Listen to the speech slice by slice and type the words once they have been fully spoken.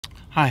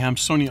Hi, I'm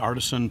Sony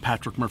artisan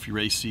Patrick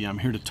Murphy-Racey. I'm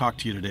here to talk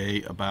to you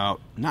today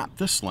about not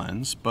this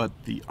lens,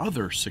 but the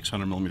other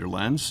 600mm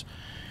lens,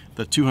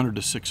 the 200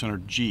 to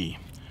 600G.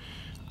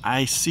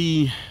 I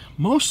see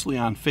mostly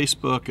on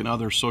Facebook and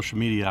other social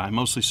media, I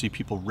mostly see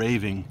people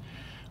raving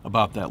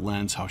about that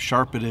lens, how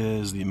sharp it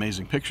is, the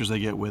amazing pictures they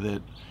get with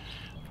it.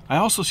 I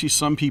also see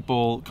some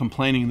people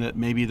complaining that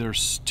maybe their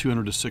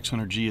 200 to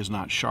 600G is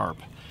not sharp.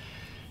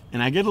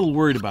 And I get a little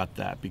worried about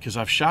that because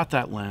I've shot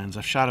that lens.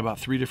 I've shot about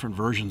 3 different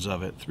versions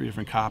of it, 3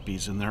 different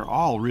copies, and they're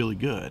all really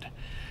good.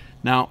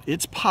 Now,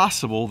 it's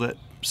possible that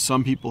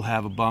some people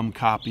have a bum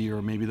copy or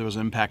maybe there was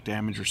impact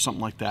damage or something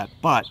like that,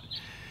 but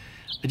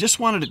I just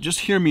wanted to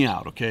just hear me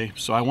out, okay?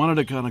 So I wanted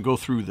to kind of go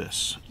through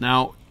this.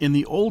 Now, in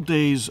the old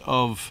days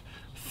of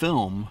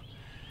film,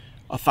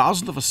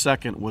 1,000th of a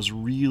second was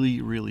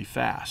really, really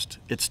fast.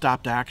 It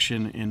stopped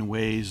action in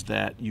ways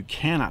that you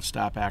cannot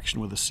stop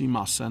action with a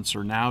CMOS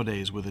sensor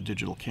nowadays with a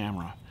digital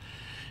camera.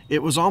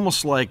 It was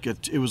almost like a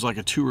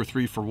 2 or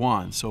 3 for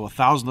 1. So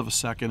 1,000th of a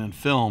second in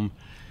film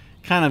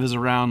kind of is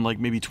around like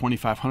maybe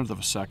 2,500th of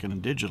a second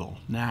in digital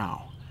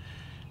now.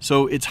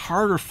 So it's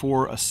harder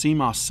for a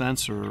CMOS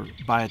sensor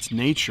by its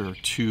nature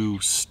to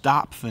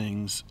stop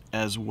things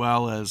as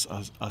well as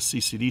a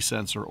CCD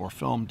sensor or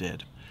film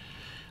did.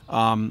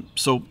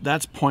 So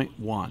that's point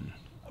 1.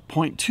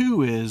 Point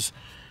 2 is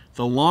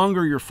the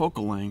longer your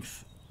focal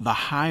length, the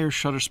higher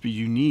shutter speed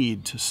you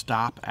need to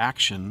stop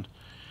action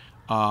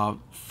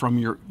from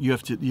you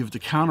have to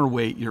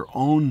counterweight your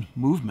own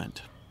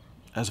movement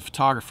as a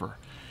photographer.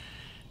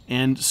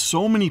 And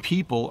so many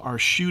people are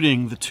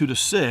shooting the 2 to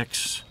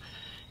 6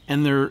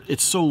 and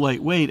it's so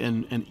lightweight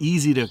and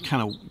easy to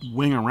kind of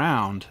wing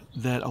around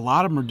that a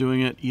lot of them are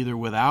doing it either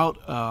without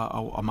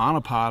a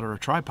monopod or a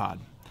tripod.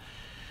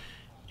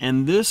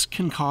 And this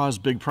can cause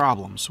big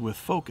problems with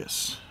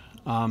focus.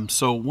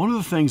 So one of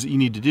the things that you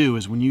need to do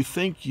is when you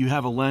think you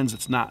have a lens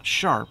that's not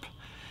sharp,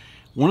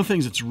 one of the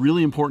things that's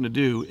really important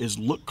to do is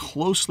look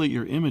closely at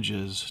your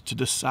images to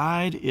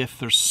decide if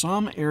there's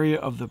some area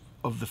of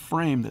the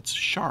frame that's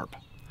sharp.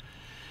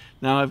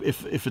 Now,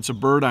 if it's a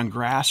bird on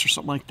grass or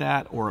something like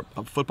that, or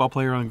a football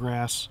player on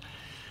grass,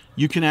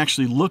 you can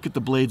actually look at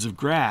the blades of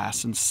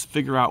grass and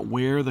figure out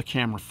where the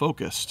camera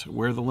focused,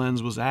 where the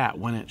lens was at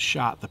when it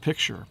shot the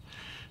picture.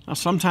 Now,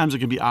 sometimes it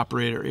can be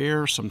operator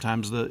error,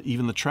 sometimes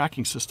even the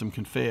tracking system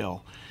can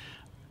fail,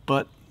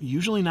 but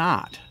usually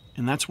not,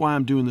 and that's why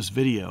I'm doing this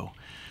video.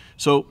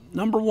 So,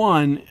 number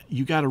 1,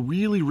 you got to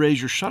really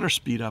raise your shutter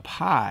speed up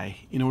high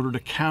in order to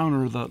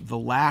counter the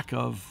lack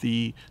of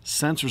the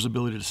sensor's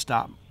ability to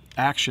stop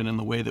action in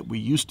the way that we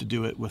used to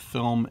do it with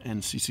film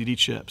and CCD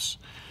chips.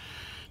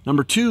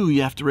 Number 2,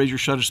 you have to raise your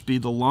shutter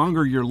speed. The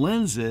longer your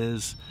lens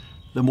is,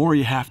 the more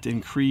you have to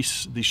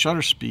increase the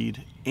shutter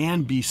speed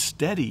and be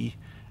steady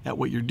at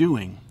what you're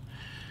doing.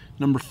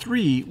 Number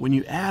 3, when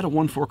you add a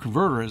 1.4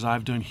 converter, as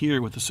I've done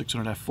here with the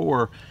 600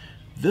 f4,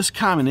 this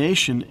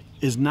combination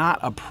is not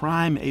a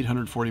prime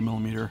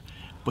 840mm,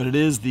 but it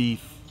is the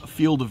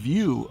field of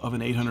view of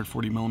an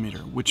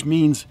 840mm, which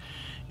means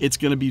it's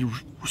going to be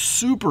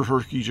super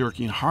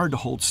herky-jerky and hard to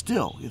hold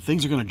still.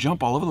 Things are going to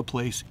jump all over the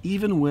place,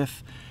 even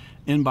with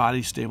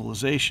in-body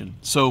stabilization.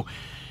 So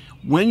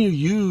when you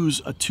use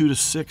a 2 to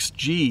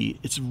 6G,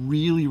 it's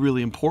really,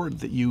 really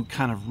important that you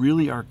kind of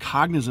really are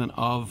cognizant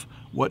of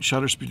what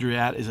shutter speed you're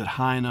at. Is it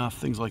high enough?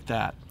 Things like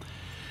that.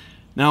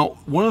 Now,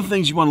 one of the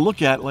things you want to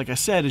look at, like I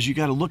said, is you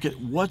got to look at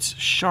what's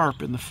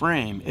sharp in the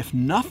frame. If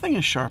nothing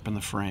is sharp in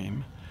the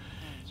frame,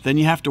 then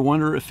you have to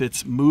wonder if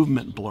it's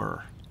movement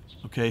blur.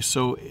 Okay,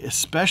 so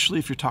especially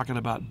if you're talking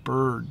about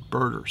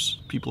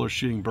birders, people are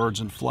shooting birds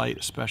in flight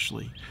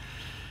especially.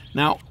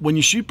 Now, when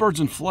you shoot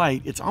birds in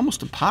flight, it's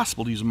almost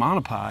impossible to use a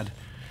monopod,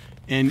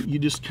 and you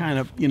just kind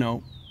of,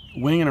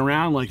 winging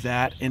around like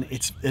that, and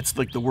it's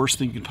like the worst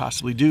thing you can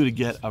possibly do to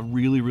get a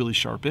really, really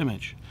sharp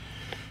image.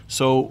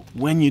 So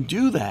when you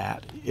do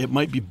that, it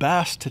might be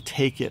best to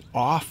take it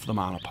off the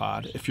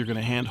monopod if you're going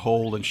to hand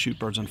hold and shoot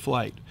birds in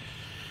flight.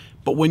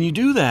 But when you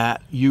do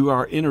that, you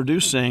are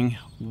introducing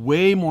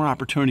way more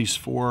opportunities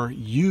for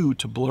you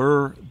to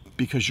blur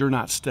because you're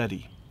not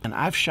steady. And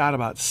I've shot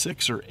about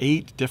 6 or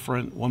 8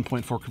 different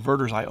 1.4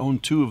 converters. I own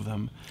 2 of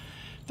them.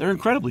 They're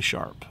incredibly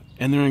sharp,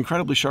 and they're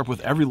incredibly sharp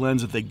with every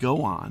lens that they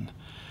go on.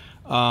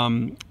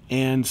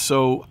 And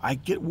so I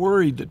get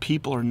worried that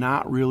people are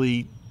not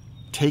really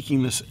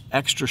taking this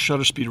extra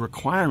shutter speed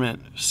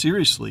requirement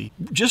seriously.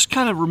 Just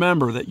kind of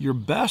remember that your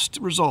best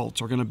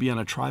results are going to be on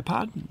a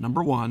tripod,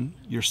 number 1.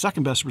 Your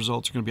second best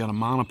results are going to be on a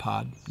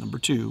monopod, number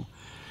 2.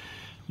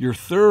 Your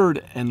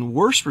third and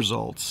worst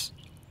results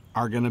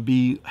are going to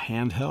be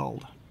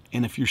handheld.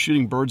 And if you're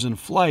shooting birds in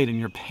flight and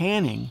you're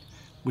panning,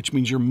 which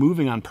means you're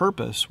moving on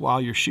purpose while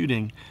you're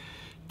shooting,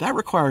 that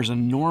requires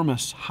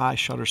enormous high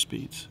shutter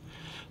speeds.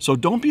 So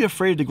don't be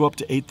afraid to go up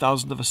to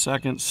 8,000th of a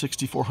second,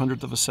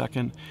 6,400th of a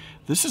second.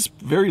 This is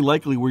very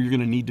likely where you're going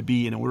to need to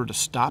be in order to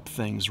stop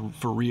things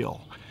for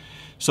real.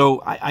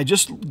 So I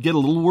just get a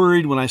little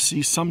worried when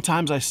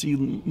sometimes I see,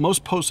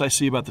 most posts I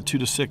see about the 2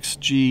 to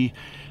 6G,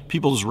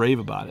 people just rave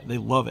about it. They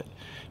love it.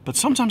 But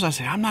sometimes I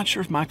say, I'm not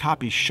sure if my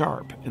copy's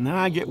sharp. And then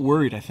I get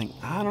worried. I think,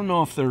 I don't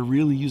know if they're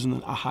really using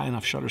a high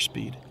enough shutter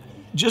speed.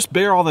 Just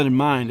bear all that in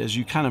mind as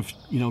you kind of,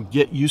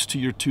 get used to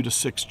your 2 to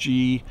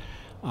 6G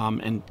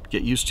and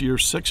get used to your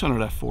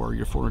 600 f4,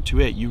 your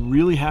 400-2.8. You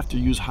really have to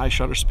use high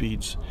shutter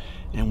speeds.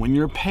 And when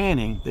you're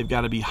panning, they've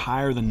got to be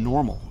higher than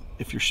normal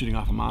if you're shooting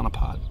off a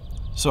monopod.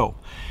 So,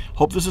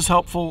 hope this is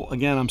helpful.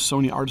 Again, I'm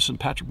Sony artisan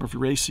Patrick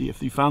Murphy-Racey.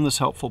 If you found this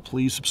helpful,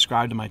 please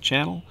subscribe to my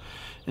channel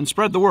and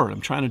spread the word.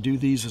 I'm trying to do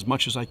these as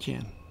much as I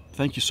can.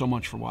 Thank you so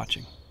much for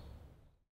watching.